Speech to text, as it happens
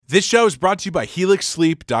This show is brought to you by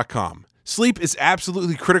HelixSleep.com. Sleep is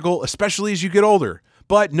absolutely critical, especially as you get older.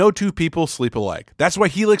 But no two people sleep alike. That's why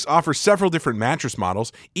Helix offers several different mattress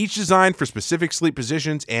models, each designed for specific sleep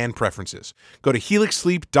positions and preferences. Go to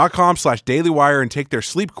HelixSleep.com/dailywire and take their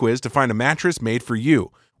sleep quiz to find a mattress made for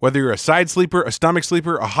you. Whether you're a side sleeper, a stomach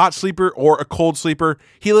sleeper, a hot sleeper, or a cold sleeper,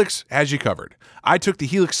 Helix has you covered. I took the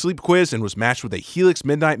Helix sleep quiz and was matched with a Helix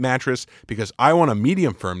Midnight mattress because I want a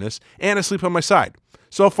medium firmness and a sleep on my side.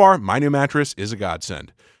 So far, my new mattress is a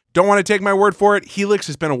godsend. Don't want to take my word for it? Helix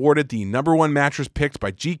has been awarded the #1 mattress picked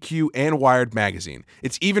by GQ and Wired magazine.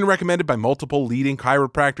 It's even recommended by multiple leading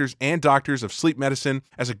chiropractors and doctors of sleep medicine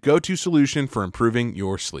as a go-to solution for improving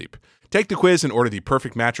your sleep. Take the quiz and order the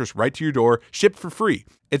perfect mattress right to your door, shipped for free.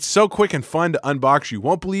 It's so quick and fun to unbox you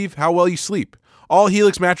won't believe how well you sleep. All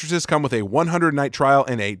Helix mattresses come with a 100-night trial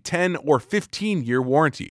and a 10 or 15-year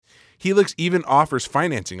warranty. Helix even offers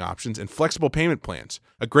financing options and flexible payment plans.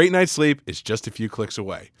 A great night's sleep is just a few clicks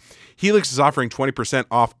away. Helix is offering 20%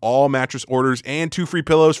 off all mattress orders and 2 free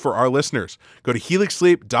pillows for our listeners. Go to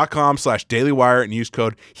HelixSleep.com/dailywire and use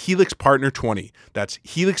code HelixPartner20. That's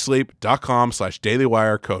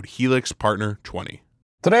HelixSleep.com/dailywire, code HelixPartner20.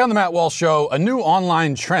 Today on the Matt Walsh Show, a new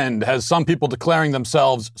online trend has some people declaring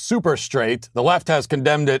themselves super straight. The left has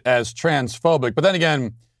condemned it as transphobic, but then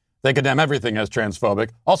again, they condemn everything as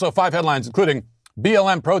transphobic. Also, 5 headlines, including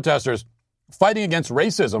BLM protesters fighting against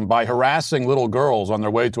racism by harassing little girls on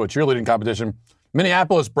their way to a cheerleading competition.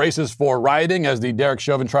 Minneapolis braces for rioting as the Derek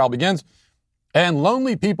Chauvin trial begins. And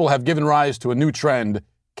lonely people have given rise to a new trend,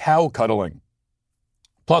 cow cuddling.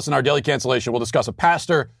 Plus, in our daily cancellation, we'll discuss a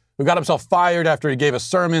pastor who got himself fired after he gave a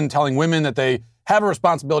sermon telling women that they have a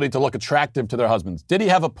responsibility to look attractive to their husbands. Did he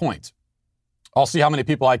have a point? I'll see how many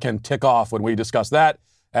people I can tick off when we discuss that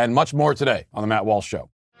and much more today on the Matt Walsh Show.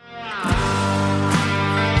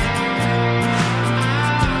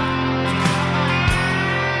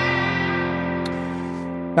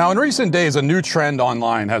 Now, in recent days, a new trend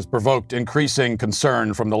online has provoked increasing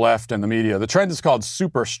concern from the left and the media. The trend is called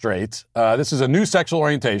super straight. This is a new sexual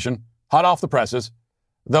orientation, hot off the presses,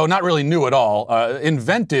 though not really new at all,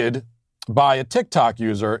 invented by a TikTok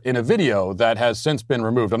user in a video that has since been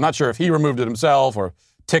removed. I'm not sure if he removed it himself or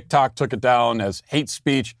TikTok took it down as hate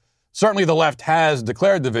speech. Certainly the left has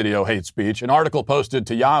declared the video hate speech. An article posted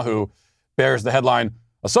to Yahoo bears the headline,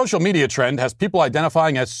 "A social media trend has people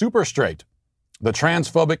identifying as super straight. The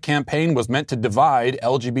transphobic campaign was meant to divide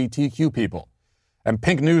LGBTQ people." And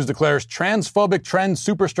Pink News declares transphobic trend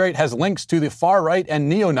super straight has links to the far right and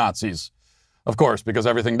neo-Nazis. Of course, because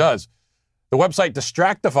everything does. The website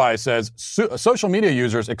Distractify says social media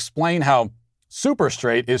users explain how super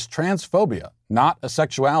straight is transphobia, not a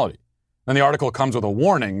sexuality. Then the article comes with a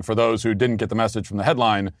warning for those who didn't get the message from the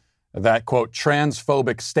headline that, quote,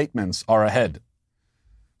 transphobic statements are ahead.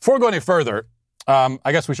 Before we go any further, I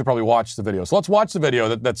guess we should probably watch the video. So let's watch the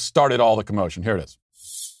video that started all the commotion. Here it is.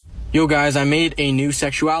 Yo guys, I made a new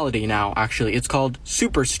sexuality now, actually. It's called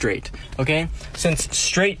super straight, okay? Since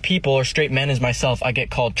straight people or straight men as myself, I get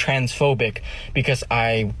called transphobic because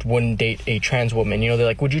I wouldn't date a trans woman. You know, they're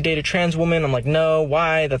like, would you date a trans woman? I'm like, no,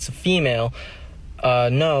 why? That's a female.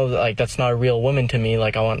 No, like, that's not a real woman to me.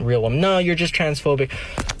 Like, I want a real woman. No, you're just transphobic.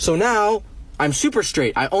 So now, I'm super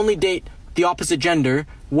straight. I only date the opposite gender,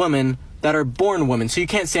 women, that are born women. So you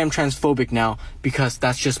can't say I'm transphobic now because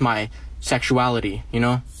that's just my sexuality, you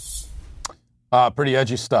know? Pretty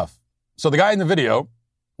edgy stuff. So the guy in the video,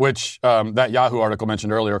 which that Yahoo article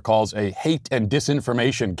mentioned earlier calls a hate and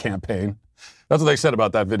disinformation campaign. That's what they said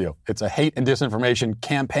about that video. It's a hate and disinformation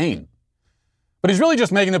campaign. But he's really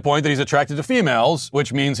just making the point that he's attracted to females,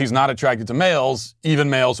 which means he's not attracted to males, even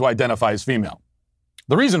males who identify as female.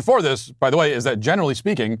 The reason for this, by the way, is that generally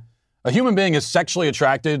speaking, a human being is sexually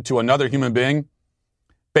attracted to another human being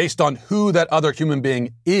based on who that other human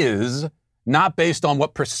being is, not based on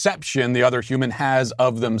what perception the other human has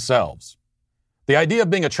of themselves. The idea of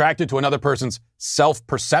being attracted to another person's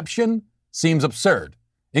self-perception seems absurd,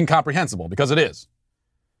 incomprehensible, because it is.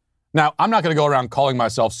 Now, I'm not going to go around calling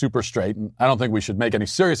myself super straight, and I don't think we should make any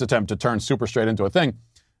serious attempt to turn super straight into a thing,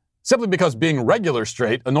 simply because being regular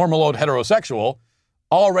straight, a normal old heterosexual,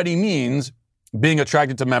 already means being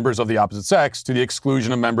attracted to members of the opposite sex to the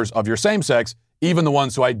exclusion of members of your same sex, even the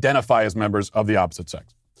ones who identify as members of the opposite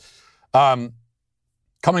sex.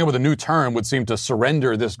 Coming up with a new term would seem to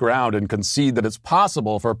surrender this ground and concede that it's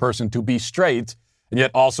possible for a person to be straight and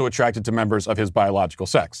yet also attracted to members of his biological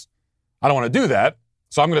sex. I don't want to do that,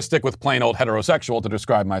 so I'm going to stick with plain old heterosexual to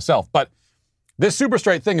describe myself. But this super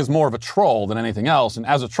straight thing is more of a troll than anything else, and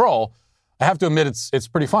as a troll, I have to admit it's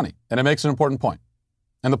pretty funny, and it makes an important point.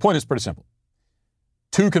 And the point is pretty simple.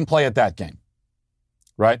 Two can play at that game.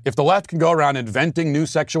 right? If the left can go around inventing new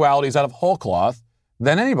sexualities out of whole cloth,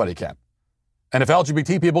 then anybody can. And if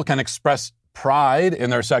LGBT people can express pride in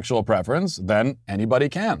their sexual preference, then anybody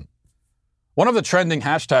can. One of the trending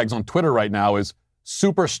hashtags on Twitter right now is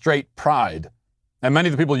super straight pride. And many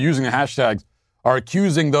of the people using the hashtags are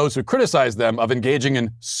accusing those who criticize them of engaging in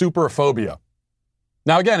superphobia.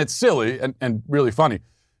 Now, again, it's silly and really funny.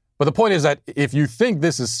 But the point is that if you think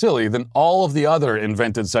this is silly, then all of the other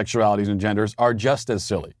invented sexualities and genders are just as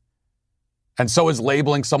silly. And so is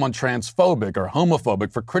labeling someone transphobic or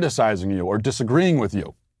homophobic for criticizing you or disagreeing with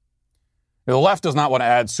you. Now, the left does not want to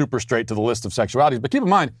add super straight to the list of sexualities, but keep in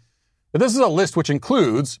mind that this is a list which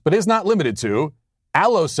includes, but is not limited to,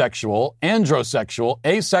 allosexual, androsexual,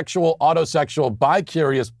 asexual, autosexual,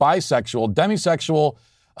 bicurious, bisexual, demisexual,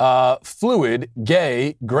 fluid,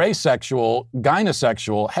 gay, graysexual,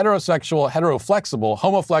 gynosexual, heterosexual, heteroflexible,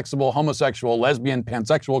 homoflexible, homosexual, lesbian,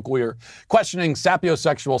 pansexual, queer, questioning,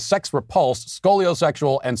 sapiosexual, sex repulsed,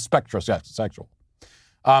 scoliosexual, and spectrosexual.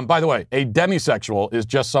 By the way, a demisexual is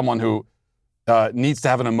just someone who needs to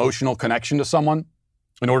have an emotional connection to someone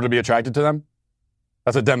in order to be attracted to them.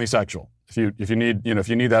 That's a demisexual. If you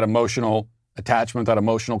need that emotional attachment, that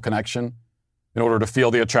emotional connection in order to feel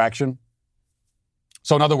the attraction.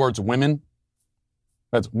 So in other words, women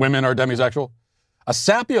are demisexual. A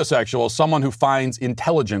sapiosexual is someone who finds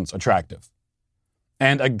intelligence attractive.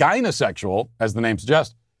 And a gynosexual, as the name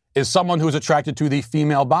suggests, is someone who is attracted to the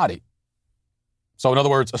female body. So in other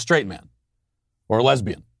words, a straight man or a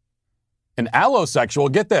lesbian. An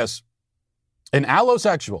allosexual, get this, an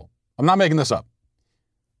allosexual, I'm not making this up,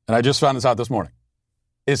 and I just found this out this morning,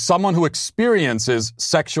 is someone who experiences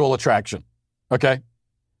sexual attraction, okay?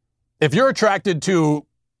 If you're attracted to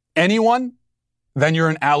anyone, then you're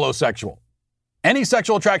an allosexual. Any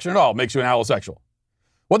sexual attraction at all makes you an allosexual.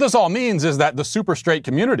 What this all means is that the super straight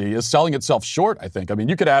community is selling itself short, I think. I mean,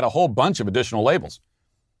 you could add a whole bunch of additional labels.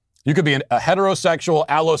 You could be a heterosexual,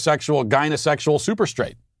 allosexual, gynosexual, super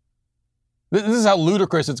straight. This is how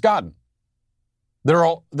ludicrous it's gotten. There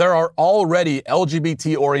are already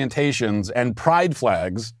LGBT orientations and pride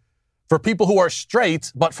flags for people who are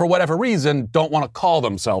straight, but for whatever reason, don't want to call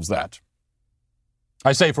themselves that.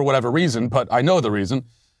 I say for whatever reason, but I know the reason.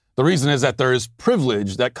 The reason is that there is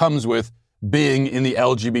privilege that comes with being in the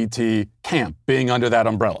LGBT camp, being under that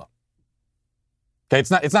umbrella. Okay,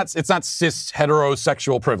 it's not cis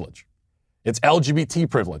heterosexual privilege. It's LGBT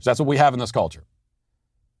privilege. That's what we have in this culture.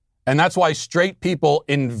 And that's why straight people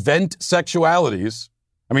invent sexualities.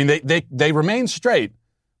 I mean, they remain straight,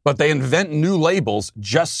 but they invent new labels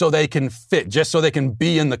just so they can fit, just so they can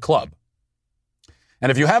be in the club.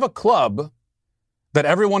 And if you have a club that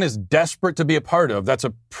everyone is desperate to be a part of, that's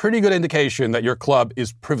a pretty good indication that your club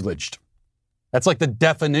is privileged. That's like the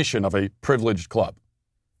definition of a privileged club.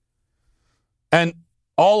 And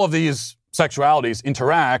all of these sexualities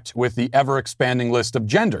interact with the ever-expanding list of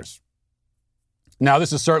genders. Now,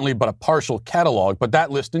 this is certainly but a partial catalog, but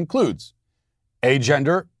that list includes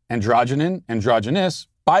agender, androgynon, androgynous,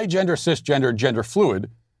 bigender, cisgender, gender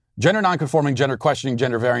fluid, gender nonconforming, gender questioning,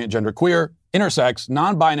 gender variant, gender queer, intersex,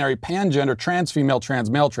 non-binary, pangender, trans female,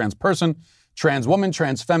 trans male, trans person, trans woman,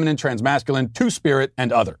 trans feminine, trans masculine, two-spirit,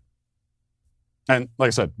 and other. And like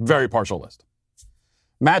I said, very partial list.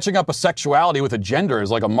 Matching up a sexuality with a gender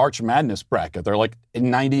is like a March Madness bracket. There are like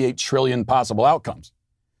 98 trillion possible outcomes.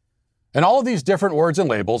 And all of these different words and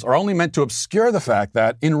labels are only meant to obscure the fact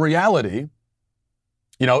that, in reality,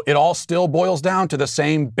 it all still boils down to the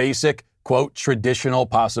same basic, quote, traditional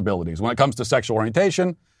possibilities. When it comes to sexual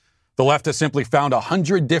orientation, the left has simply found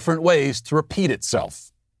 100 different ways to repeat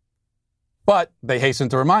itself. But they hasten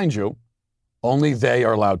to remind you, only they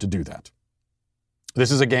are allowed to do that.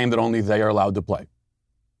 This is a game that only they are allowed to play.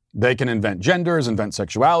 They can invent genders, invent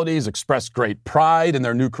sexualities, express great pride in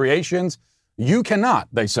their new creations. You cannot,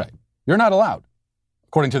 they say. You're not allowed,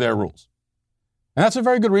 according to their rules. And that's a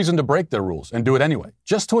very good reason to break their rules and do it anyway,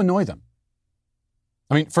 just to annoy them.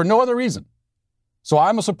 I mean, for no other reason. So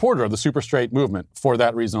I'm a supporter of the super straight movement for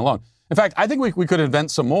that reason alone. In fact, I think we could invent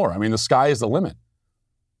some more. I mean, the sky is the limit.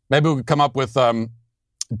 Maybe we could come up with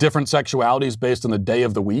different sexualities based on the day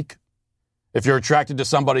of the week. If you're attracted to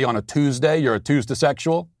somebody on a Tuesday, you're a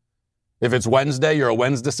Tuesdaysexual. If it's Wednesday, you're a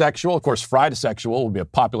Wednesdaysexual. Of course, Fridaysexual will be a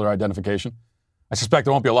popular identification. I suspect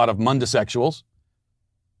there won't be a lot of Mondaysexuals.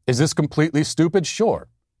 Is this completely stupid? Sure.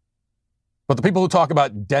 But the people who talk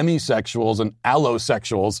about demisexuals and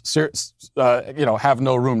allosexuals, have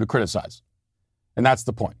no room to criticize. And that's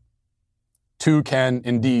the point. Two can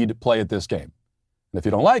indeed play at this game. And if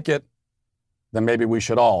you don't like it, then maybe we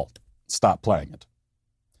should all stop playing it.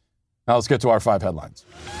 Now let's get to our 5 headlines.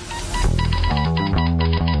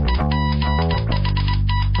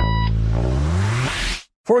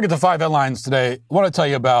 Before we get to 5 headlines today, I want to tell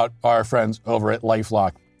you about our friends over at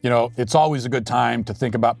LifeLock. You know, it's always a good time to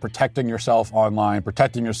think about protecting yourself online,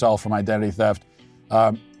 protecting yourself from identity theft.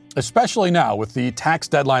 Especially now with the tax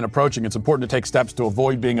deadline approaching, it's important to take steps to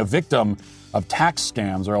avoid being a victim of tax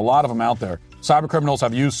scams. There are a lot of them out there. Cybercriminals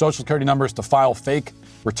have used Social Security numbers to file fake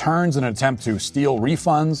returns in an attempt to steal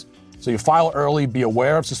refunds. So you file early, be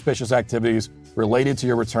aware of suspicious activities related to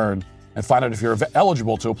your return, and find out if you're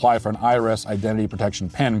eligible to apply for an IRS identity protection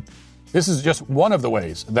PIN. This is just one of the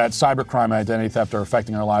ways that cybercrime and identity theft are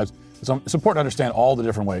affecting our lives. It's important to understand all the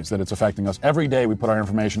different ways that it's affecting us. Every day we put our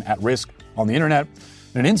information at risk on the internet.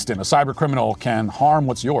 In an instant, a cybercriminal can harm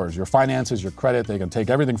what's yours, your finances, your credit. They can take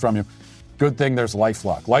everything from you. Good thing there's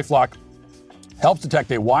LifeLock. LifeLock helps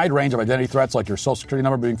detect a wide range of identity threats like your Social Security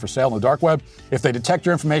number being for sale on the dark web. If they detect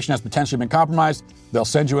your information has potentially been compromised, they'll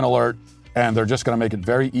send you an alert, and they're just going to make it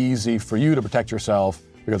very easy for you to protect yourself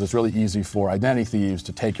because it's really easy for identity thieves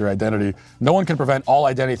to take your identity. No one can prevent all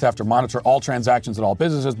identity theft or monitor all transactions at all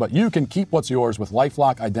businesses, but you can keep what's yours with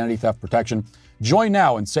LifeLock Identity Theft Protection. Join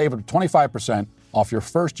now and save up to 25% off your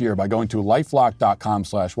first year by going to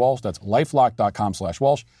lifelock.com/Walsh. That's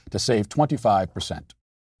lifelock.com/Walsh to save 25%.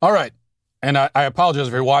 All right. And I apologize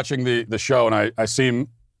if you're watching the show and I seem,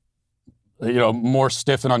 more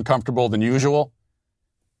stiff and uncomfortable than usual.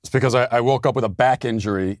 It's because I woke up with a back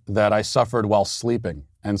injury that I suffered while sleeping.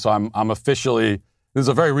 And so I'm officially, this is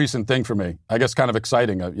a very recent thing for me. I guess kind of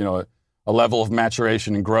exciting, a level of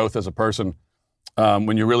maturation and growth as a person.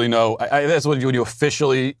 When you really know, that's when you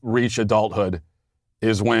officially reach adulthood,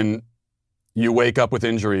 is when you wake up with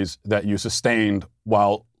injuries that you sustained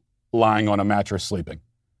while lying on a mattress sleeping.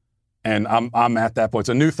 And I'm at that point. It's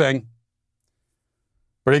a new thing.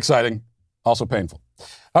 Pretty exciting. Also painful.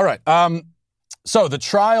 All right. So the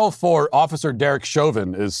trial for Officer Derek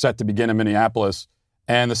Chauvin is set to begin in Minneapolis,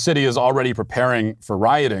 and the city is already preparing for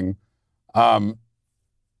rioting,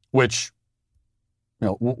 which,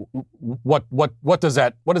 what does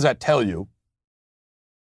that tell you?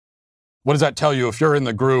 What does that tell you if you're in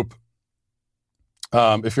the group,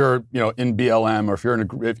 if you're, in BLM, or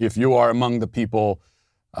if you are among the people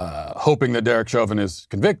hoping that Derek Chauvin is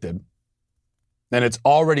convicted, then it's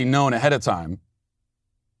already known ahead of time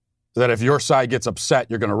that if your side gets upset,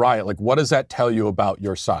 you're going to riot. Like, what does that tell you about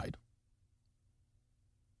your side?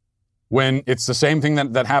 When it's the same thing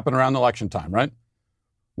that happened around election time, right?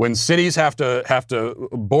 When cities have to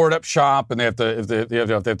board up shop and they have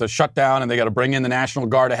to shut down and they got to bring in the National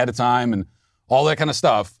Guard ahead of time and all that kind of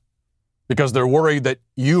stuff because they're worried that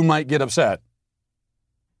you might get upset,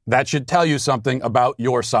 that should tell you something about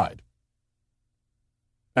your side.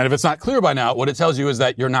 And if it's not clear by now, what it tells you is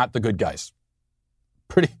that you're not the good guys.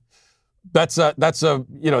 That's a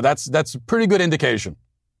pretty good indication.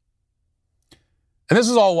 And this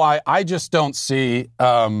is all why I just don't see,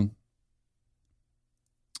 I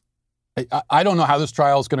don't know how this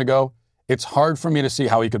trial is going to go. It's hard for me to see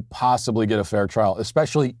how he could possibly get a fair trial,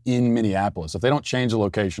 especially in Minneapolis. If they don't change the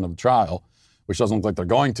location of the trial, which doesn't look like they're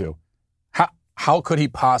going to, how could he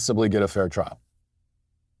possibly get a fair trial?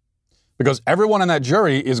 Because everyone on that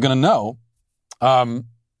jury is going to know,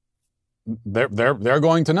 they're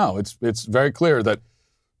going to know. It's very clear that,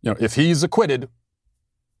 if he's acquitted,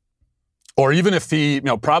 or even if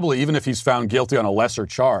probably even if he's found guilty on a lesser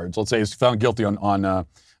charge, let's say he's found guilty on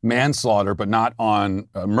manslaughter, but not on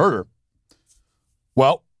murder.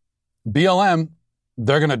 Well, BLM,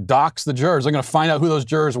 they're going to dox the jurors. They're going to find out who those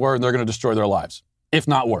jurors were, and they're going to destroy their lives, if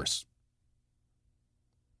not worse.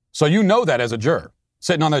 So you know that as a juror,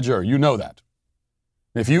 sitting on that jury, you know that.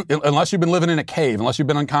 Unless you've been living in a cave, unless you've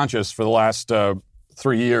been unconscious for the last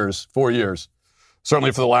 4 years,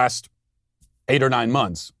 certainly for the last 8 or 9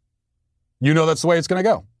 months, you know that's the way it's going to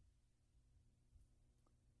go.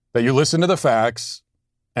 That you listen to the facts,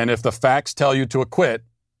 and if the facts tell you to acquit,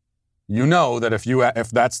 you know that if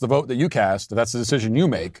that's the vote that you cast, if that's the decision you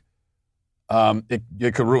make,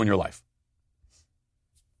 it could ruin your life.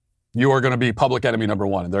 You are going to be public enemy number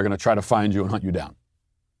one, and they're going to try to find you and hunt you down.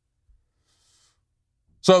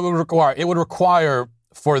 So it would require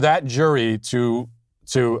for that jury to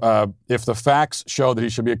if the facts show that he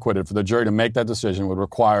should be acquitted, for the jury to make that decision would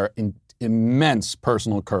require immense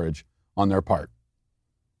personal courage on their part.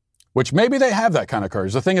 Which maybe they have that kind of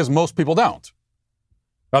courage. The thing is, most people don't.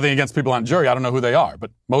 Nothing against people on jury. I don't know who they are,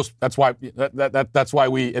 but that's why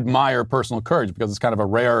we admire personal courage, because it's kind of a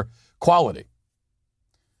rare quality.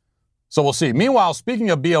 So we'll see. Meanwhile, speaking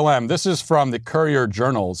of BLM, this is from the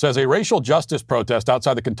Courier-Journal. It says a racial justice protest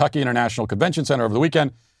outside the Kentucky International Convention Center over the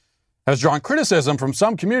weekend has drawn criticism from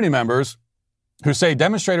some community members who say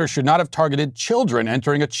demonstrators should not have targeted children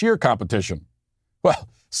entering a cheer competition. Well,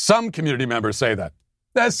 some community members say that.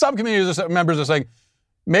 Some community members are saying,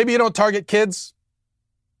 maybe you don't target kids.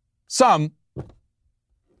 Some.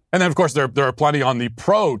 And then, of course, there are plenty on the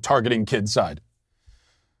pro-targeting kids side.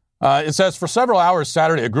 It says, for several hours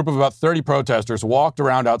Saturday, a group of about 30 protesters walked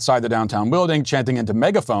around outside the downtown building, chanting into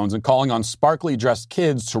megaphones and calling on sparkly dressed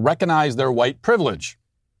kids to recognize their white privilege.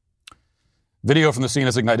 Video from the scene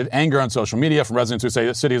has ignited anger on social media from residents who say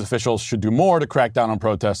that city officials should do more to crack down on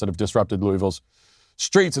protests that have disrupted Louisville's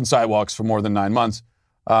streets and sidewalks for more than 9 months.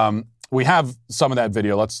 We have some of that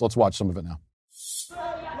video. Let's watch some of it now.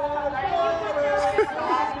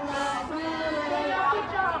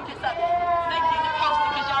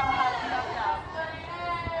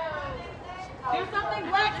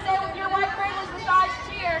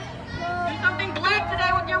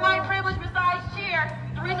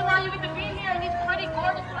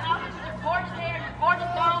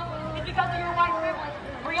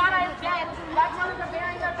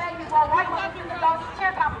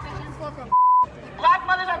 Black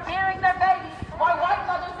mothers are bearing their babies while white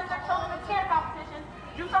mothers send their children to cheer competitions.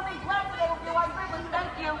 Do something black today with your white privilege.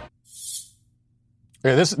 Thank you.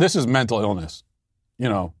 Yeah, this is mental illness. You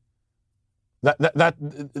know, that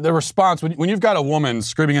the response when you've got a woman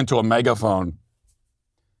screaming into a megaphone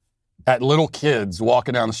at little kids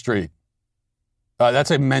walking down the street,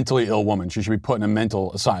 that's a mentally ill woman. She should be put in a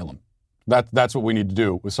mental asylum. That's what we need to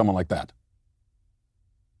do with someone like that.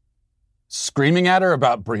 Screaming at her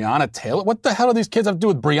about Breonna Taylor? What the hell do these kids have to do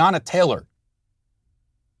with Breonna Taylor?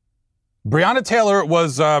 Breonna Taylor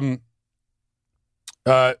was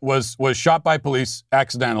shot by police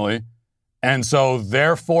accidentally, and so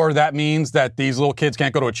therefore that means that these little kids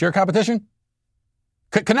can't go to a cheer competition?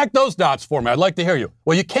 Connect those dots for me. I'd like to hear you.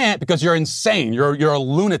 Well, you can't because you're insane. You're a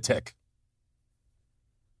lunatic.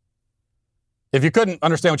 If you couldn't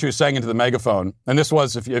understand what she was saying into the megaphone, and this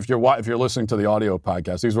was, if you're listening to the audio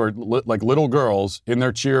podcast, these were like little girls in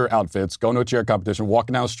their cheer outfits going to a cheer competition,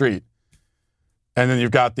 walking down the street, and then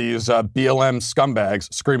you've got these BLM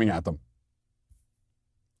scumbags screaming at them.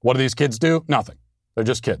 What do these kids do? Nothing. They're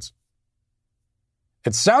just kids.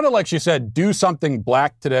 It sounded like she said, do something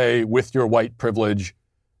black today with your white privilege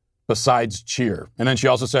besides cheer. And then she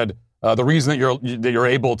also said, the reason that you're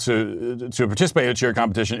able to participate in a cheer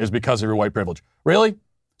competition is because of your white privilege. Really?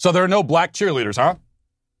 So there are no black cheerleaders, huh?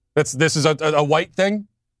 This is a white thing?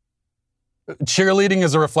 Cheerleading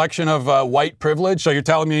is a reflection of white privilege. So you're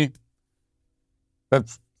telling me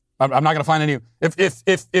that I'm not going to find any.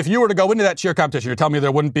 If you were to go into that cheer competition, you're telling me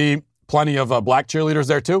there wouldn't be plenty of black cheerleaders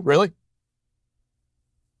there too? Really?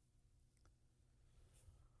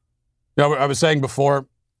 You know, I was saying before,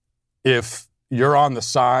 if you're on the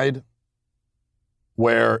side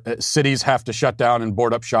where cities have to shut down and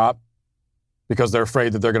board up shop because they're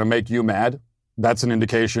afraid that they're going to make you mad, that's an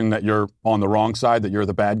indication that you're on the wrong side, that you're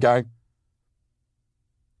the bad guy.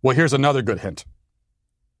 Well, here's another good hint.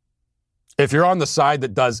 If you're on the side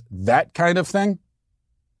that does that kind of thing,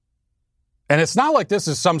 and it's not like this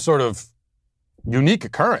is some sort of unique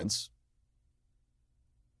occurrence.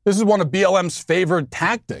 This is one of BLM's favored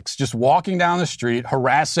tactics, just walking down the street,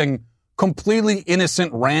 harassing completely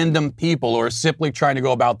innocent random people who are simply trying to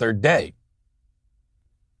go about their day,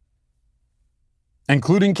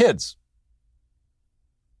 including kids.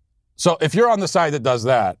 So if you're on the side that does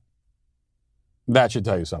that, that should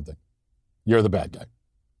tell you something. You're the bad guy.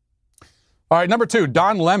 All right, number 2,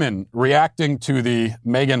 Don Lemon, reacting to the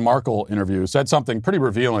Meghan Markle interview, said something pretty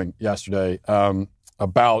revealing yesterday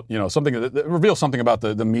about, something that reveals something about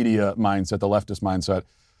the media mindset, the leftist mindset.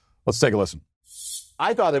 Let's take a listen.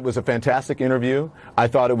 I thought it was a fantastic interview. I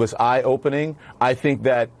thought it was eye-opening. I think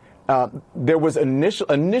that there was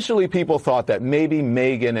initially people thought that maybe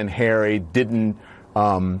Meghan and Harry didn't,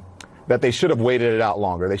 that they should have waited it out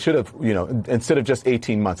longer. They should have, instead of just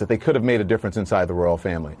 18 months, that they could have made a difference inside the royal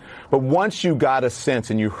family. But once you got a sense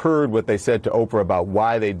and you heard what they said to Oprah about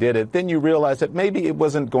why they did it, then you realized that maybe it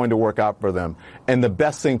wasn't going to work out for them. And the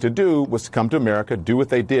best thing to do was to come to America, do what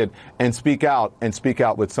they did, and speak out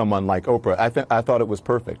with someone like Oprah. I thought it was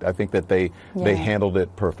perfect. I think that they handled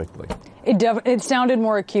it perfectly. It sounded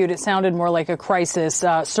more acute. It sounded more like a crisis,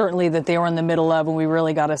 certainly that they were in the middle of, and we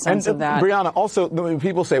really got a sense of that. Brianna, also, when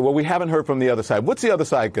people say, well, we haven't heard from the other side. What's the other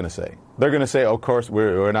side going to say? They're going to say, of course,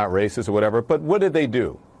 we're not racist or whatever. But what did they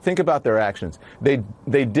do? Think about their actions. They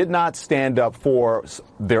did not stand up for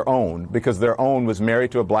their own, because their own was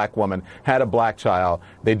married to a black woman, had a black child.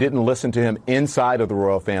 They didn't listen to him inside of the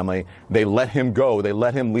royal family. They let him go. They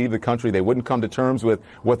let him leave the country. They wouldn't come to terms with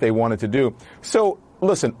what they wanted to do. So,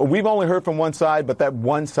 listen, we've only heard from one side, but that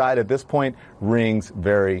one side at this point rings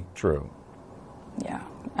very true. Yeah.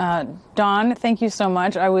 Don, thank you so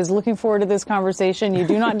much. I was looking forward to this conversation. You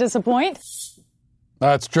do not disappoint.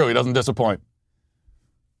 That's true. He doesn't disappoint.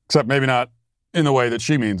 Except maybe not in the way that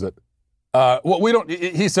she means it.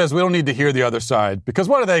 He says we don't need to hear the other side because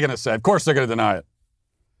what are they going to say? Of course they're going to deny it.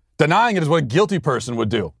 Denying it is what a guilty person would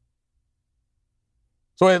do.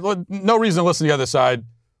 So no reason to listen to the other side.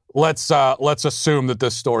 Let's assume that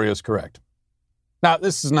this story is correct. Now,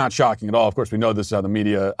 this is not shocking at all. Of course, we know this is how the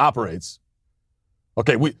media operates.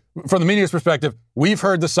 Okay, from the media's perspective, we've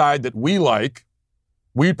heard the side that we like.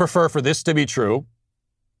 We'd prefer for this to be true.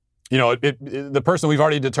 You know, the person we've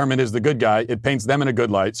already determined is the good guy. It paints them in a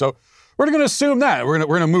good light. So we're going to assume that. We're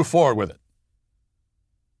going to move forward with it.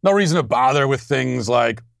 No reason to bother with things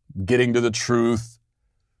like getting to the truth,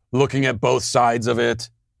 looking at both sides of it,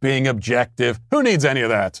 being objective. Who needs any of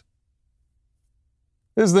that?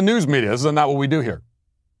 This is the news media. This is not what we do here.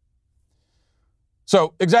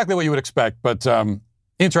 So exactly what you would expect, but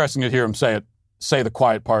interesting to hear him say the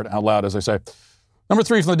quiet part out loud, as I say. Number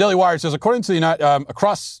 3 from the Daily Wire says, according to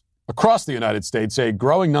the across the United States, a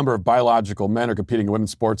growing number of biological men are competing in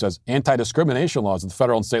women's sports as anti-discrimination laws at the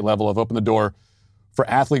federal and state level have opened the door for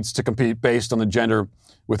athletes to compete based on the gender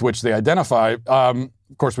with which they identify. Of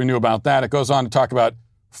course, we knew about that. It goes on to talk about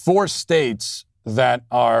 4 states that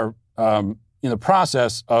are in the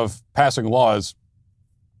process of passing laws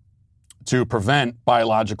to prevent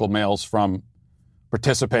biological males from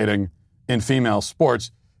participating in female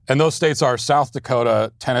sports. And those states are South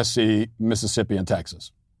Dakota, Tennessee, Mississippi, and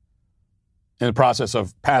Texas. In the process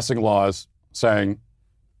of passing laws saying,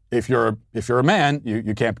 if you're a man,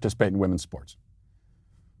 you can't participate in women's sports.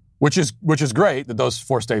 Which is great that those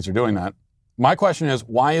 4 states are doing that. My question is,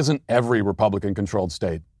 why isn't every Republican-controlled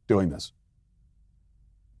state doing this?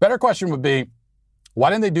 Better question would be,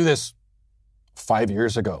 why didn't they do this 5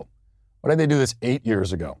 years ago? Why didn't they do this 8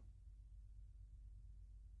 years ago?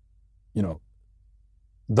 You know,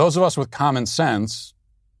 those of us with common sense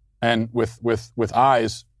and with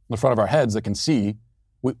eyes in the front of our heads that can see,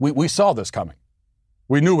 we saw this coming.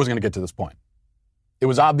 We knew it was going to get to this point. It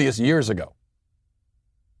was obvious years ago.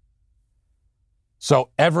 So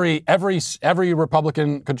every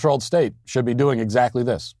Republican-controlled state should be doing exactly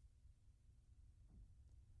this.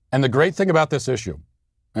 And the great thing about this issue,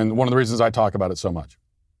 and one of the reasons I talk about it so much,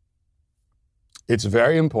 it's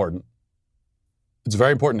very important. It's a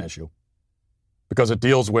very important issue because it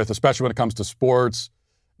deals with, especially when it comes to sports,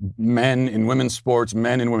 men in women's sports,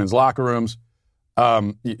 men in women's locker rooms.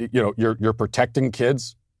 You're protecting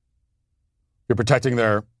kids. You're protecting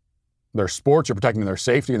their sports. You're protecting their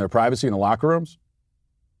safety and their privacy in the locker rooms.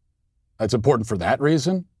 It's important for that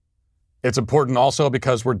reason. It's important also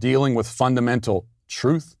because we're dealing with fundamental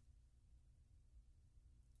truth.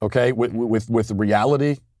 Okay, with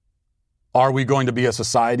reality. Are we going to be a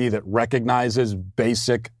society that recognizes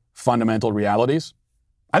basic fundamental realities?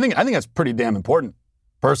 I think that's pretty damn important,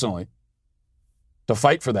 personally, to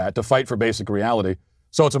fight for that, to fight for basic reality.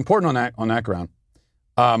 So it's important on that ground.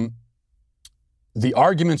 The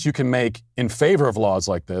arguments you can make in favor of laws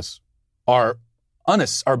like this are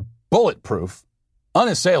bulletproof,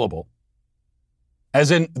 unassailable, as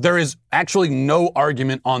in there is actually no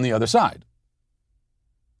argument on the other side.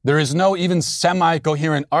 There is no even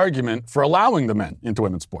semi-coherent argument for allowing the men into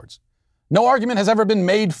women's sports. No argument has ever been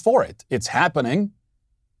made for it. It's happening.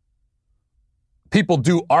 People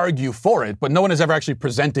do argue for it, but no one has ever actually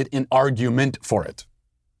presented an argument for it.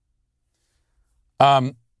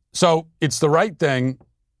 So it's the right thing.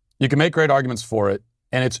 You can make great arguments for it,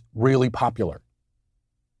 and it's really popular.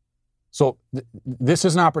 So this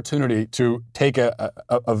is an opportunity to take a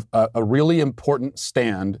really important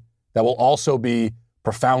stand that will also be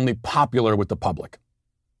profoundly popular with the public.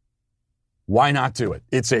 Why not do it?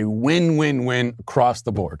 It's a win-win-win across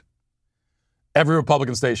the board. Every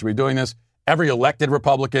Republican state should be doing this. Every elected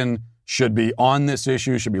Republican should be on this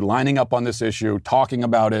issue, should be lining up on this issue, talking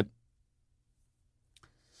about it.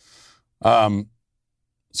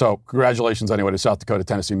 So congratulations anyway to South Dakota,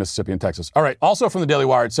 Tennessee, Mississippi, and Texas. All right. Also from the Daily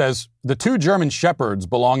Wire, it says the 2 German shepherds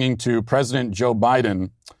belonging to President Joe Biden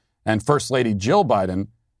and First Lady Jill Biden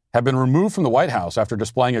have been removed from the White House after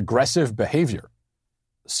displaying aggressive behavior.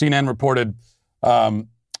 CNN reported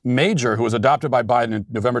Major, who was adopted by Biden in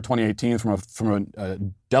November 2018 from a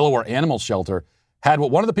Delaware animal shelter, had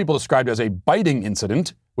what one of the people described as a biting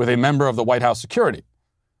incident with a member of the White House security.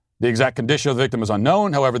 The exact condition of the victim is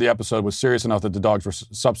unknown. However, the episode was serious enough that the dogs were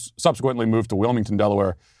subsequently moved to Wilmington,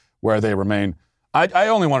 Delaware, where they remain. I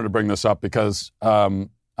only wanted to bring this up because,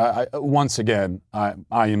 once again, I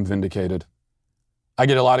am vindicated. I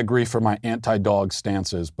get a lot of grief for my anti-dog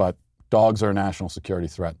stances, but dogs are a national security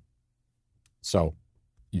threat. So,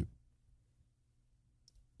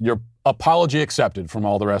 your apology accepted from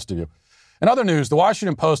all the rest of you. In other news, the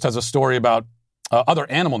Washington Post has a story about Other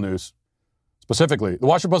animal news, specifically, the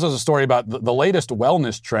Washington Post has a story about the latest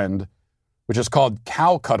wellness trend, which is called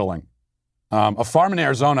cow cuddling. A farm in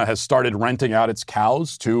Arizona has started renting out its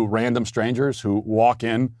cows to random strangers who walk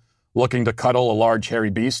in looking to cuddle a large hairy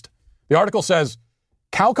beast. The article says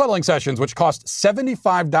cow cuddling sessions, which cost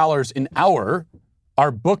 $75 an hour,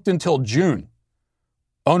 are booked until June.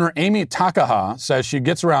 Owner Amy Takaha says she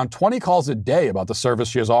gets around 20 calls a day about the service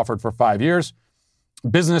she has offered for 5 years.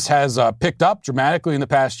 Business has picked up dramatically in the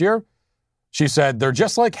past year. She said, they're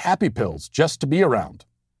just like happy pills, just to be around.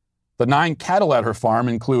 The 9 cattle at her farm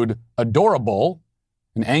include Adorable,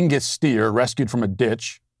 an Angus steer rescued from a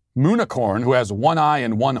ditch, Moonicorn, who has 1 eye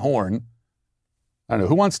and 1 horn. I don't know,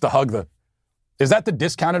 who wants to hug the... Is that the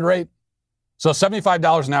discounted rate? So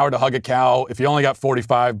 $75 an hour to hug a cow. If you only got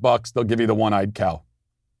 $45, they'll give you the 1-eyed cow.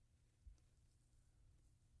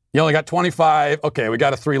 You only got 25. Okay, we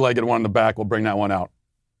got a 3-legged one in the back. We'll bring that one out.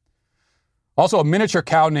 Also, a miniature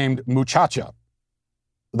cow named Muchacha.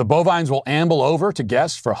 The bovines will amble over to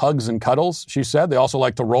guests for hugs and cuddles, she said. They also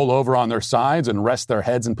like to roll over on their sides and rest their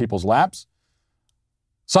heads in people's laps.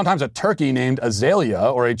 Sometimes a turkey named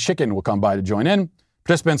Azalea or a chicken will come by to join in.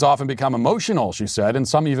 Participants often become emotional, she said, and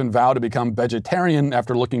some even vow to become vegetarian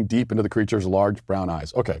after looking deep into the creature's large brown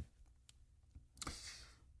eyes. Okay.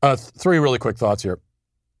 3 really quick thoughts here.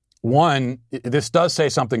 One, this does say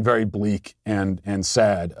something very bleak and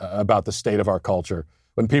sad about the state of our culture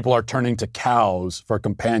when people are turning to cows for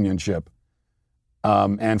companionship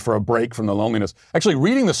and for a break from the loneliness. Actually,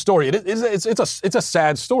 reading the story, it's a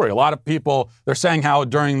sad story. A lot of people, they're saying how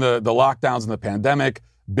during the lockdowns and the pandemic,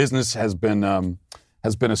 business has been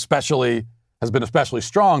especially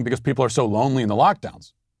strong because people are so lonely in the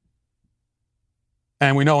lockdowns.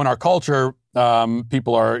 And we know in our culture,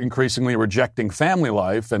 people are increasingly rejecting family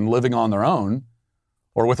life and living on their own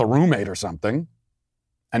or with a roommate or something.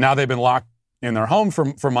 And now they've been locked in their home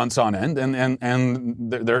for months on end,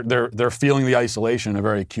 and they're feeling the isolation in a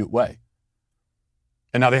very acute way.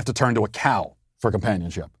 And now they have to turn to a cow for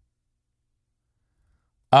companionship.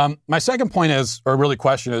 My second point is, or really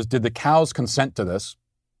question is, did the cows consent to this?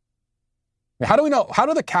 How do we know? How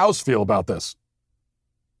do the cows feel about this?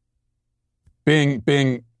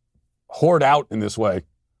 Being whored out in this way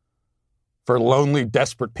for lonely,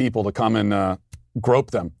 desperate people to come and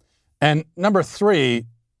grope them. And number 3,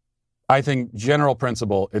 I think general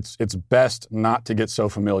principle, it's best not to get so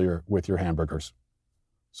familiar with your hamburgers.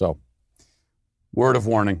 So, word of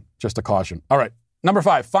warning, just a caution. All right, number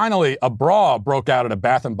 5, finally, a brawl broke out at a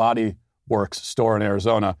Bath & Body Works store in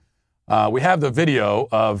Arizona. We have the video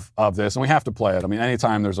of this, and we have to play it. I mean,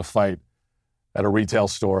 anytime there's a fight at a retail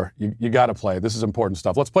store, you got to play it. This is important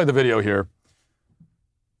stuff. Let's play the video here.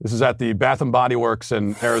 This is at the Bath & Body Works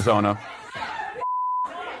in Arizona.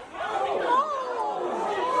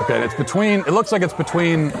 Okay, and it looks like it's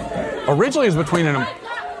between, originally it was between an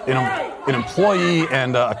employee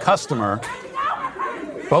and a customer,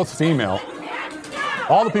 both female.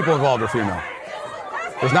 All the people involved are female.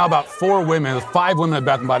 There's now about 4 women, 5 women at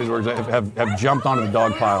Bath & Body Works have jumped onto the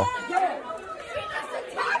dog pile.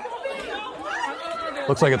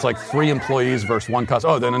 Looks like it's like 3 employees versus 1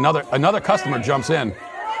 customer. Oh, then another customer jumps in.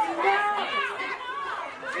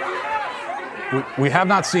 We have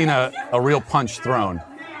not seen a real punch thrown.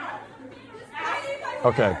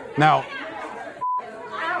 Okay, now,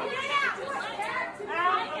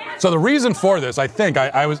 so the reason for this, I think,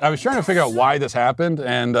 I was trying to figure out why this happened,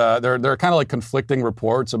 and there are kind of like conflicting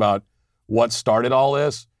reports about what started all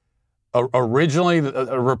this. Originally,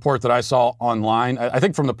 a report that I saw online, I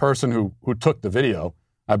think from the person who took the video,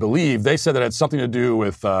 I believe, they said that it had something to do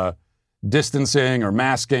with distancing or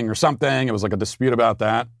masking or something. It was like a dispute about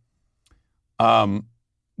that.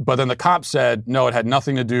 But then the cops said, no, it had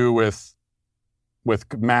nothing to do with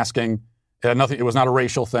masking. It had nothing. It was not a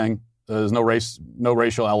racial thing. There's no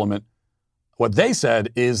racial element. What they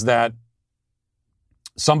said is that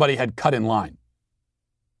somebody had cut in line.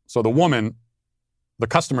 So the woman, the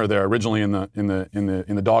customer there originally in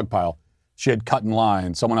the dog pile, she had cut in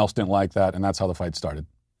line. Someone else didn't like that, and that's how the fight started.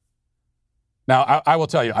 Now, I will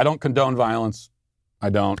tell you, I don't condone violence.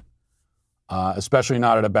 I don't, especially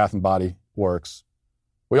not at a Bath & Body Works.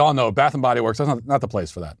 We all know Bath & Body Works, that's not the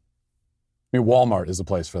place for that. I mean, Walmart is the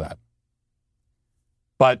place for that.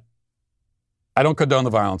 But I don't condone the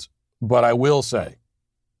violence, but I will say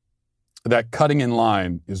that cutting in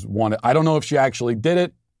line is one. I don't know if she actually did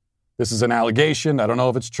it. This is an allegation. I don't know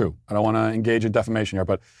if it's true. I don't want to engage in defamation here,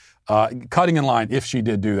 but cutting in line, if she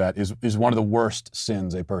did do that, is one of the worst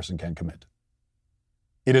sins a person can commit.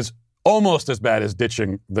 It is almost as bad as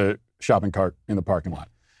ditching the shopping cart in the parking lot.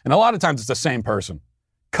 And a lot of times it's the same person.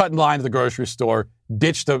 Cut in line to the grocery store,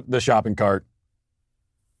 ditch the shopping cart,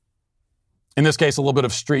 In this case, a little bit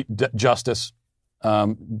of street justice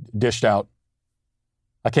dished out.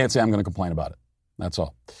 I can't say I'm going to complain about it. That's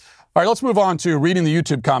all. All right, let's move on to reading the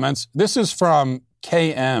YouTube comments. This is from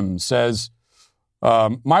KM. Says,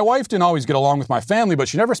 my wife didn't always get along with my family, but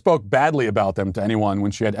she never spoke badly about them to anyone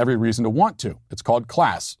when she had every reason to want to. It's called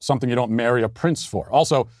class, something you don't marry a prince for.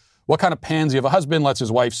 Also, what kind of pansy of a husband lets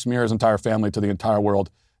his wife smear his entire family to the entire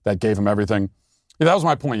world that gave him everything? Yeah, that was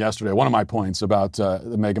my point yesterday. One of my points about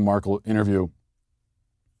the Meghan Markle interview,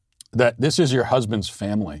 that this is your husband's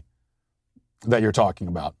family that you're talking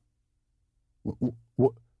about.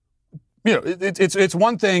 It's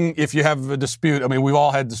one thing if you have a dispute. I mean, we've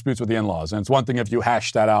all had disputes with the in-laws, and it's one thing if you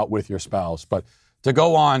hash that out with your spouse. But to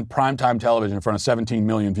go on primetime television in front of 17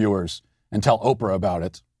 million viewers and tell Oprah about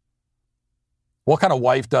it, what kind of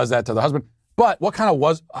wife does that to the husband? But what kind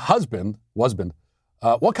of husband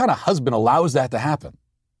allows that to happen?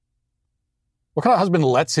 What kind of husband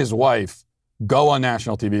lets his wife go on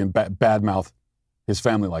national TV and badmouth his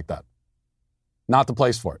family like that? Not the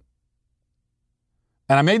place for it.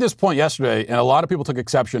 And I made this point yesterday, and a lot of people took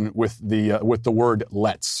exception with the word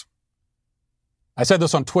 "let's." I said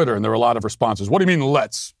this on Twitter, and there were a lot of responses. What do you mean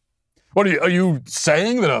 "let's"? Are you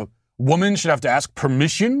saying that a woman should have to ask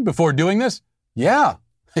permission before doing this? Yeah,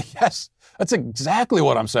 yes, that's exactly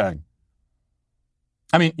what I'm saying.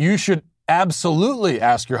 I mean, you should absolutely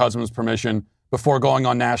ask your husband's permission before going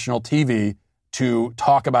on national TV to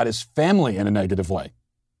talk about his family in a negative way,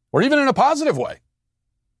 or even in a positive way.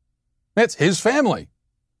 It's his family.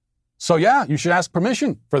 So yeah, you should ask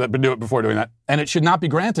permission for that, before doing that, and it should not be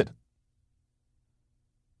granted.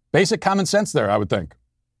 Basic common sense there, I would think.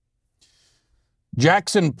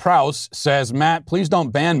 Jackson Prowse says, Matt, please don't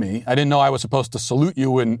ban me. I didn't know I was supposed to salute you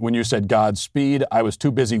when you said Godspeed. I was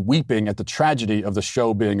too busy weeping at the tragedy of the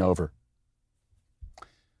show being over.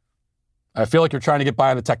 I feel like you're trying to get by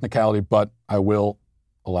on a technicality, but I will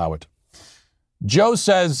allow it. Joe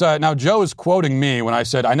says, now Joe is quoting me when I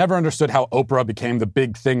said, I never understood how Oprah became the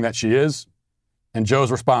big thing that she is. And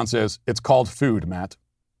Joe's response is, it's called food, Matt.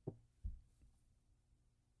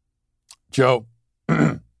 Joe,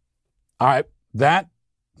 all right, that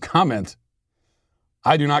comment,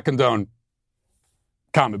 I do not condone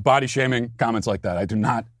body shaming, comments like that. I do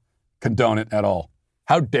not condone it at all.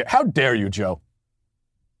 How dare you, Joe?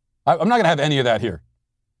 I'm not going to have any of that here.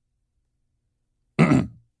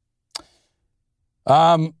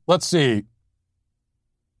 Let's see.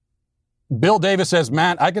 Bill Davis says,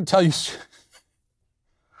 Matt, I can tell you...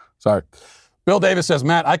 Sorry. Bill Davis says,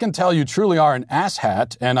 Matt, I can tell you truly are an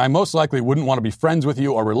asshat, and I most likely wouldn't want to be friends with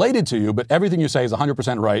you or related to you, but everything you say is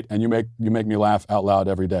 100% right, and you make me laugh out loud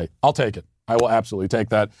every day. I'll take it. I will absolutely take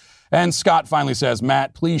that. And Scott finally says,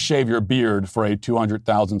 Matt, please shave your beard for a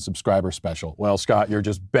 200,000 subscriber special. Well, Scott, you're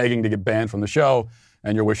just begging to get banned from the show,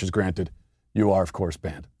 and your wish is granted. You are, of course,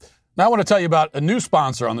 banned. Now I want to tell you about a new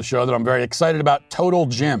sponsor on the show that I'm very excited about, Total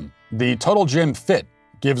Gym. The Total Gym Fit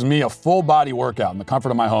gives me a full body workout in the comfort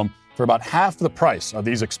of my home for about half the price of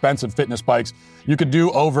these expensive fitness bikes. You could do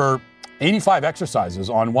over 85 exercises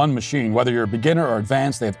on one machine. Whether you're a beginner or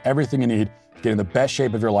advanced, they have everything you need to get in the best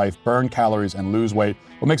shape of your life, burn calories, and lose weight.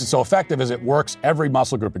 What makes it so effective is it works every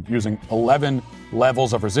muscle group using 11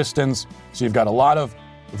 levels of resistance. So you've got a lot of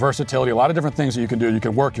versatility, a lot of different things that you can do. You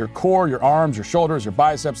can work your core, your arms, your shoulders, your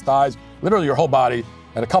biceps, thighs, literally your whole body.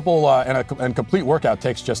 And a complete workout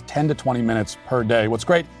takes just 10 to 20 minutes per day. What's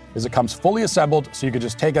great is it comes fully assembled, so you can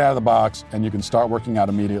just take it out of the box and you can start working out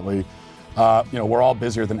immediately. We're all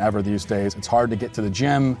busier than ever these days. It's hard to get to the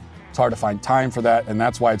gym. It's hard to find time for that, and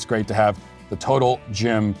that's why it's great to have the Total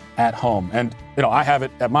Gym at home. And, I have it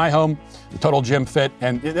at my home, the Total Gym Fit,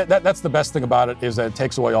 and that's the best thing about it is that it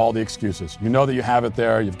takes away all the excuses. You know that you have it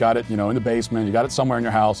there. You've got it, in the basement. You got it somewhere in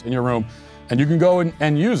your house, in your room, and you can go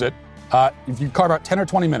and use it if you carve out 10 or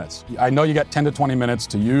 20 minutes. I know you got 10 to 20 minutes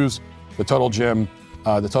to use the Total Gym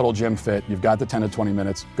Fit. You've got the 10 to 20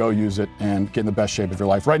 minutes. Go use it and get in the best shape of your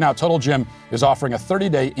life. Right now, Total Gym is offering a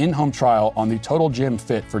 30-day in-home trial on the Total Gym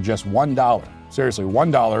Fit for just $1. Seriously,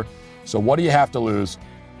 $1. So what do you have to lose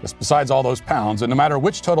besides all those pounds? And no matter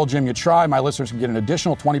which Total Gym you try, my listeners can get an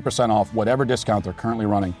additional 20% off whatever discount they're currently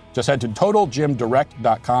running. Just head to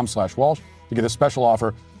TotalGymDirect.com/Walsh to get a special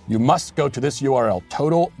offer. You must go to this URL,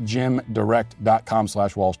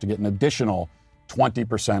 TotalGymDirect.com/Walsh to get an additional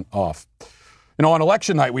 20% off. On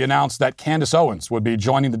election night, we announced that Candace Owens would be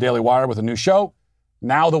joining the Daily Wire with a new show.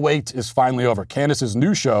 Now the wait is finally over. Candace's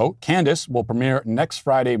new show, Candace, will premiere next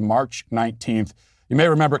Friday, March 19th. You may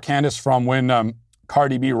remember Candace from when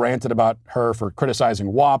Cardi B ranted about her for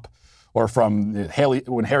criticizing WAP, or from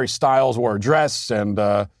when Harry Styles wore a dress and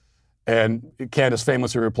And Candace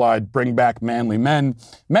famously replied, "Bring back manly men."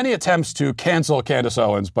 Many attempts to cancel Candace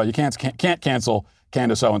Owens, but you can't cancel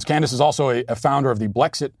Candace Owens. Candace is also a founder of the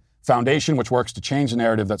Blexit Foundation, which works to change the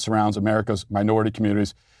narrative that surrounds America's minority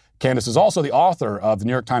communities. Candace is also the author of the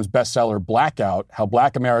New York Times bestseller Blackout: How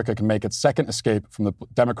Black America Can Make Its Second Escape from the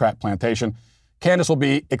Democrat Plantation. Candace will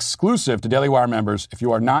be exclusive to Daily Wire members. If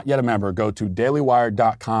you are not yet a member, go to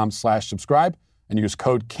dailywire.com/subscribe and use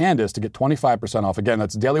code Candace to get 25% off. Again,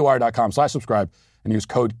 that's dailywire.com/subscribe and use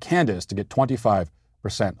code Candace to get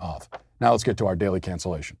 25% off. Now let's get to our daily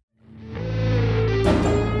cancellation.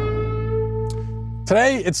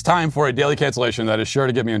 Today, it's time for a daily cancellation that is sure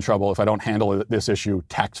to get me in trouble if I don't handle this issue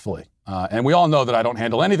tactfully. And we all know that I don't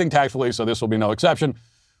handle anything tactfully, so this will be no exception.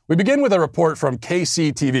 We begin with a report from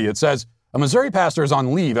KCTV. It says, a Missouri pastor is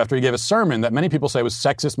on leave after he gave a sermon that many people say was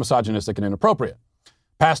sexist, misogynistic, and inappropriate.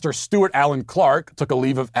 Pastor Stuart Allen Clark took a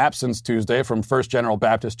leave of absence Tuesday from First General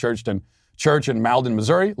Baptist Church in Malden,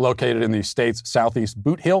 Missouri, located in the state's southeast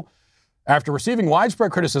Boot Hill, after receiving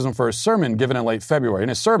widespread criticism for his sermon given in late February. In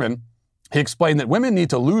his sermon, he explained that women need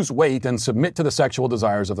to lose weight and submit to the sexual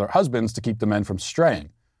desires of their husbands to keep the men from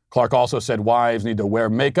straying. Clark also said wives need to wear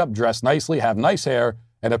makeup, dress nicely, have nice hair,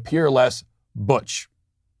 and appear less butch.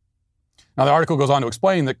 Now, the article goes on to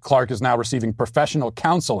explain that Clark is now receiving professional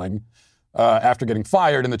counseling after getting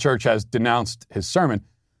fired, and the church has denounced his sermon.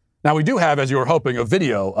 Now, we do have, as you were hoping, a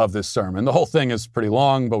video of this sermon. The whole thing is pretty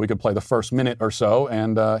long, but we could play the first minute or so,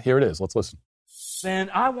 and here it is. Let's listen. Then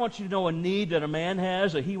I want you to know a need that a man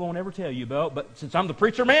has that he won't ever tell you about, but since I'm the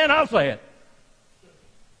preacher man, I'll say it.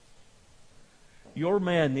 Your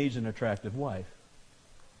man needs an attractive wife.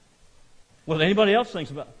 Well, anybody else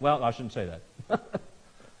thinks about, well, I shouldn't say that.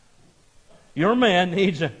 Your man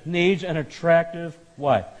needs an attractive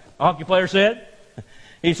wife. A hockey player said,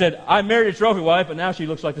 he said, I married a trophy wife, but now she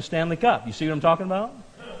looks like the Stanley Cup. You see what I'm talking about?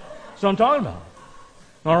 That's what I'm talking about.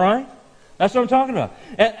 All right? That's what I'm talking about.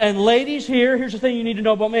 And ladies here, here's the thing you need to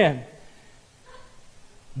know about men.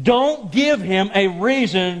 Don't give him a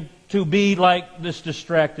reason to be like this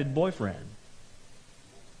distracted boyfriend.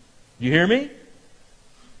 You hear me?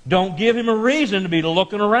 Don't give him a reason to be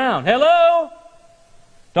looking around. Hello?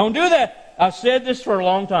 Don't do that. I've said this for a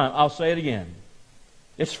long time. I'll say it again.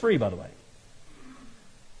 It's free, by the way.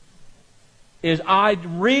 I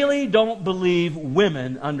really don't believe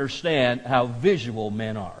women understand how visual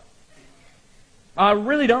men are. I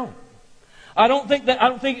really don't. I don't think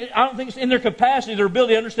it's in their capacity, their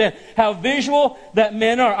ability to understand how visual that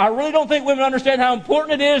men are. I really don't think women understand how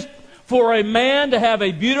important it is for a man to have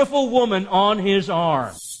a beautiful woman on his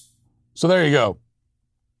arm. So there you go.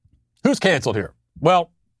 Who's canceled here?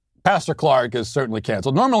 Well, Pastor Clark is certainly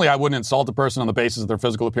canceled. Normally, I wouldn't insult a person on the basis of their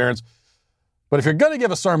physical appearance. But if you're going to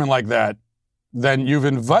give a sermon like that, then you've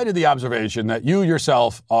invited the observation that you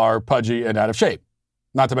yourself are pudgy and out of shape.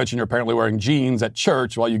 Not to mention you're apparently wearing jeans at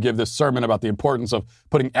church while you give this sermon about the importance of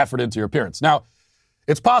putting effort into your appearance. Now,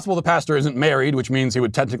 it's possible the pastor isn't married, which means he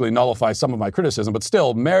would technically nullify some of my criticism. But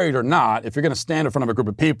still, married or not, if you're going to stand in front of a group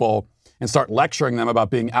of people and start lecturing them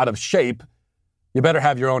about being out of shape, you better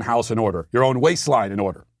have your own house in order, your own waistline in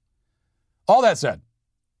order. All that said,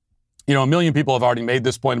 you know, a million people have already made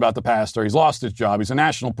this point about the pastor. He's lost his job. He's a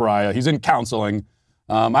national pariah. He's in counseling.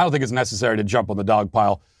 I don't think it's necessary to jump on the dog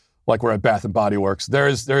pile like we're at Bath and Body Works. There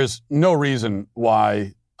is no reason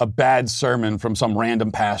why a bad sermon from some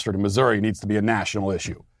random pastor in Missouri needs to be a national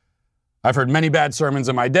issue. I've heard many bad sermons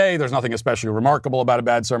in my day. There's nothing especially remarkable about a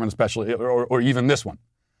bad sermon, especially or even this one.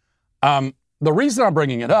 The reason I'm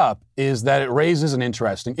bringing it up is that it raises an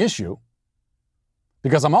interesting issue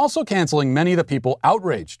because I'm also canceling many of the people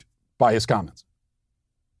outraged by his comments.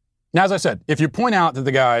 Now, as I said, if you point out that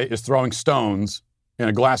the guy is throwing stones in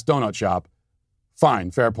a glass donut shop, fine,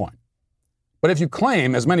 fair point. But if you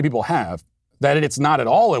claim, as many people have, that it's not at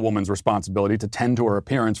all a woman's responsibility to tend to her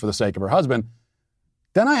appearance for the sake of her husband,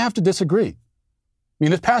 then I have to disagree. I mean,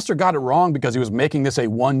 this pastor got it wrong because he was making this a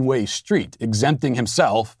one-way street, exempting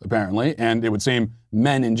himself, apparently, and it would seem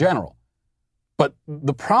men in general. But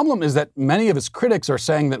the problem is that many of his critics are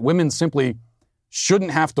saying that women simply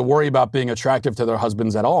shouldn't have to worry about being attractive to their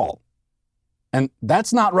husbands at all. And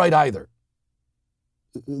that's not right either.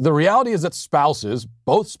 The reality is that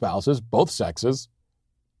both sexes,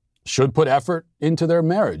 should put effort into their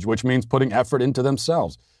marriage, which means putting effort into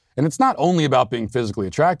themselves. And it's not only about being physically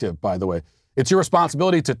attractive, by the way. It's your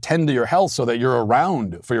responsibility to tend to your health so that you're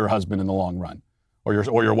around for your husband in the long run, or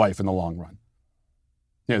your wife in the long run.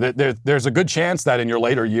 You know, there's a good chance that in your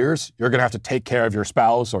later years, you're going to have to take care of your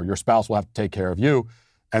spouse, or your spouse will have to take care of you.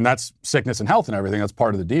 And that's sickness and health and everything. That's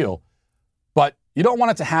part of the deal. But you don't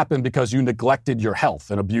want it to happen because you neglected your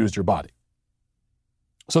health and abused your body.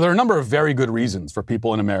 So there are a number of very good reasons for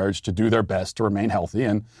people in a marriage to do their best to remain healthy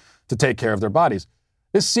and to take care of their bodies.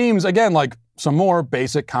 This seems, again, like some more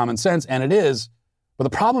basic common sense, and it is. But the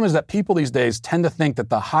problem is that people these days tend to think that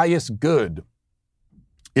the highest good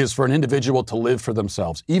is for an individual to live for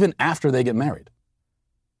themselves, even after they get married.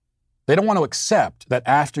 They don't want to accept that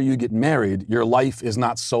after you get married, your life is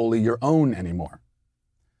not solely your own anymore.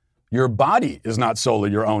 Your body is not solely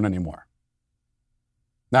your own anymore.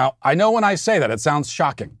 Now, I know when I say that, it sounds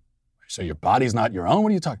shocking. So your body's not your own?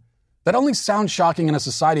 What are you talking? That only sounds shocking in a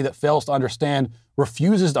society that fails to understand,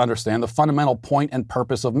 refuses to understand the fundamental point and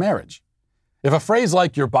purpose of marriage. If a phrase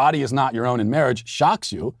like your body is not your own in marriage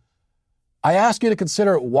shocks you, I ask you to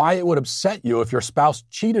consider why it would upset you if your spouse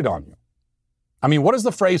cheated on you. I mean, what does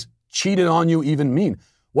the phrase cheated on you even mean?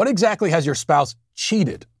 What exactly has your spouse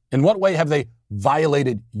cheated? In what way have they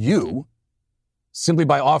violated you simply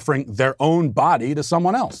by offering their own body to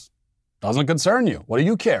someone else? Doesn't concern you. What do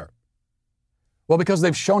you care? Well, because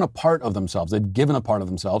they've shown a part of themselves. They've given a part of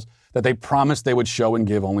themselves that they promised they would show and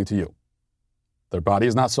give only to you. Their body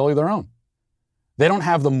is not solely their own. They don't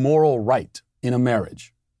have the moral right in a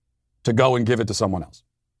marriage to go and give it to someone else.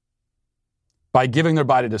 By giving their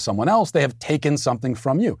body to someone else, they have taken something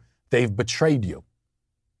from you. They've betrayed you.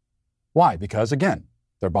 Why? Because, again,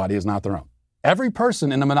 their body is not their own. Every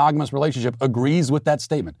person in a monogamous relationship agrees with that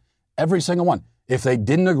statement. Every single one. If they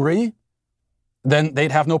didn't agree, then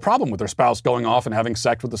they'd have no problem with their spouse going off and having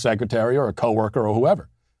sex with the secretary or a coworker or whoever.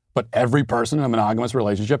 But every person in a monogamous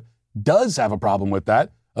relationship does have a problem with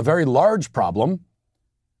that, a very large problem,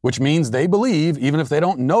 which means they believe, even if they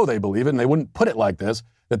don't know they believe it, and they wouldn't put it like this,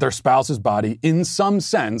 that their spouse's body, in some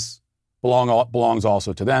sense, belongs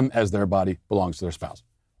also to them as their body belongs to their spouse.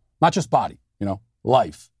 Not just body,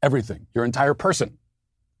 life, everything, your entire person,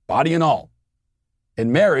 body and all.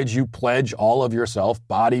 In marriage, you pledge all of yourself,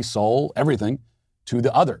 body, soul, everything, to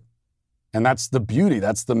the other. And that's the beauty,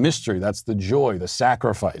 that's the mystery, that's the joy, the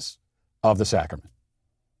sacrifice of the sacrament.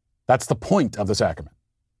 That's the point of the sacrament.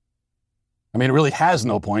 I mean, it really has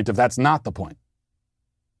no point if that's not the point.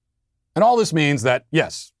 And all this means that,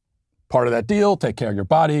 yes, part of that deal, take care of your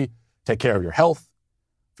body, take care of your health,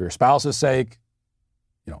 for your spouse's sake,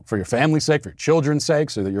 for your family's sake, for your children's sake,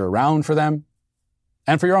 so that you're around for them,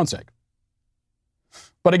 and for your own sake.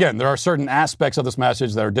 But again, there are certain aspects of this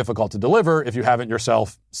message that are difficult to deliver if you haven't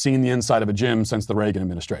yourself seen the inside of a gym since the Reagan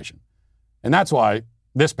administration. And that's why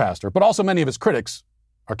this pastor, but also many of his critics,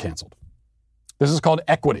 are canceled. This is called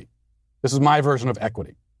equity. This is my version of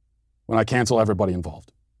equity, when I cancel everybody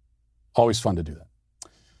involved. Always fun to do that.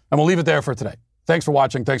 And we'll leave it there for today. Thanks for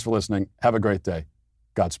watching. Thanks for listening. Have a great day.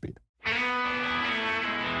 Godspeed.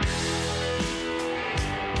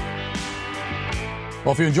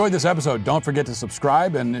 Well, if you enjoyed this episode, don't forget to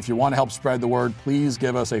subscribe. And if you want to help spread the word, please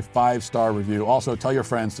give us a 5-star review. Also, tell your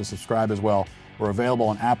friends to subscribe as well. We're available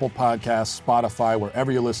on Apple Podcasts, Spotify,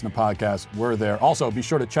 wherever you listen to podcasts, we're there. Also, be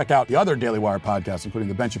sure to check out the other Daily Wire podcasts, including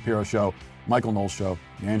The Ben Shapiro Show, Michael Knowles Show,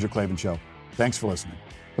 The Andrew Klavan Show. Thanks for listening.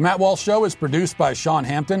 The Matt Walsh Show is produced by Sean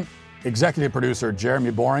Hampton, executive producer Jeremy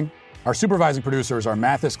Boring. Our supervising producers are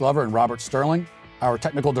Mathis Glover and Robert Sterling. Our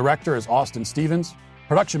technical director is Austin Stevens.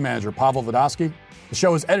 Production manager Pavel Vodosky. The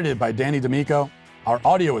show is edited by Danny D'Amico. Our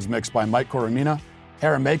audio is mixed by Mike Coromina.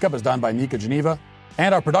 Hair and makeup is done by Nika Geneva.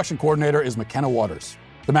 And our production coordinator is McKenna Waters.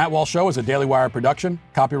 The Matt Walsh Show is a Daily Wire production.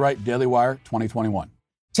 Copyright Daily Wire 2021.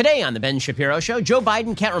 Today on The Ben Shapiro Show, Joe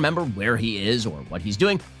Biden can't remember where he is or what he's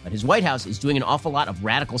doing, but his White House is doing an awful lot of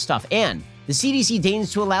radical stuff. And the CDC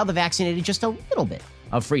deigns to allow the vaccinated just a little bit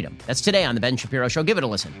of freedom. That's today on The Ben Shapiro Show. Give it a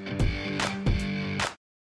listen.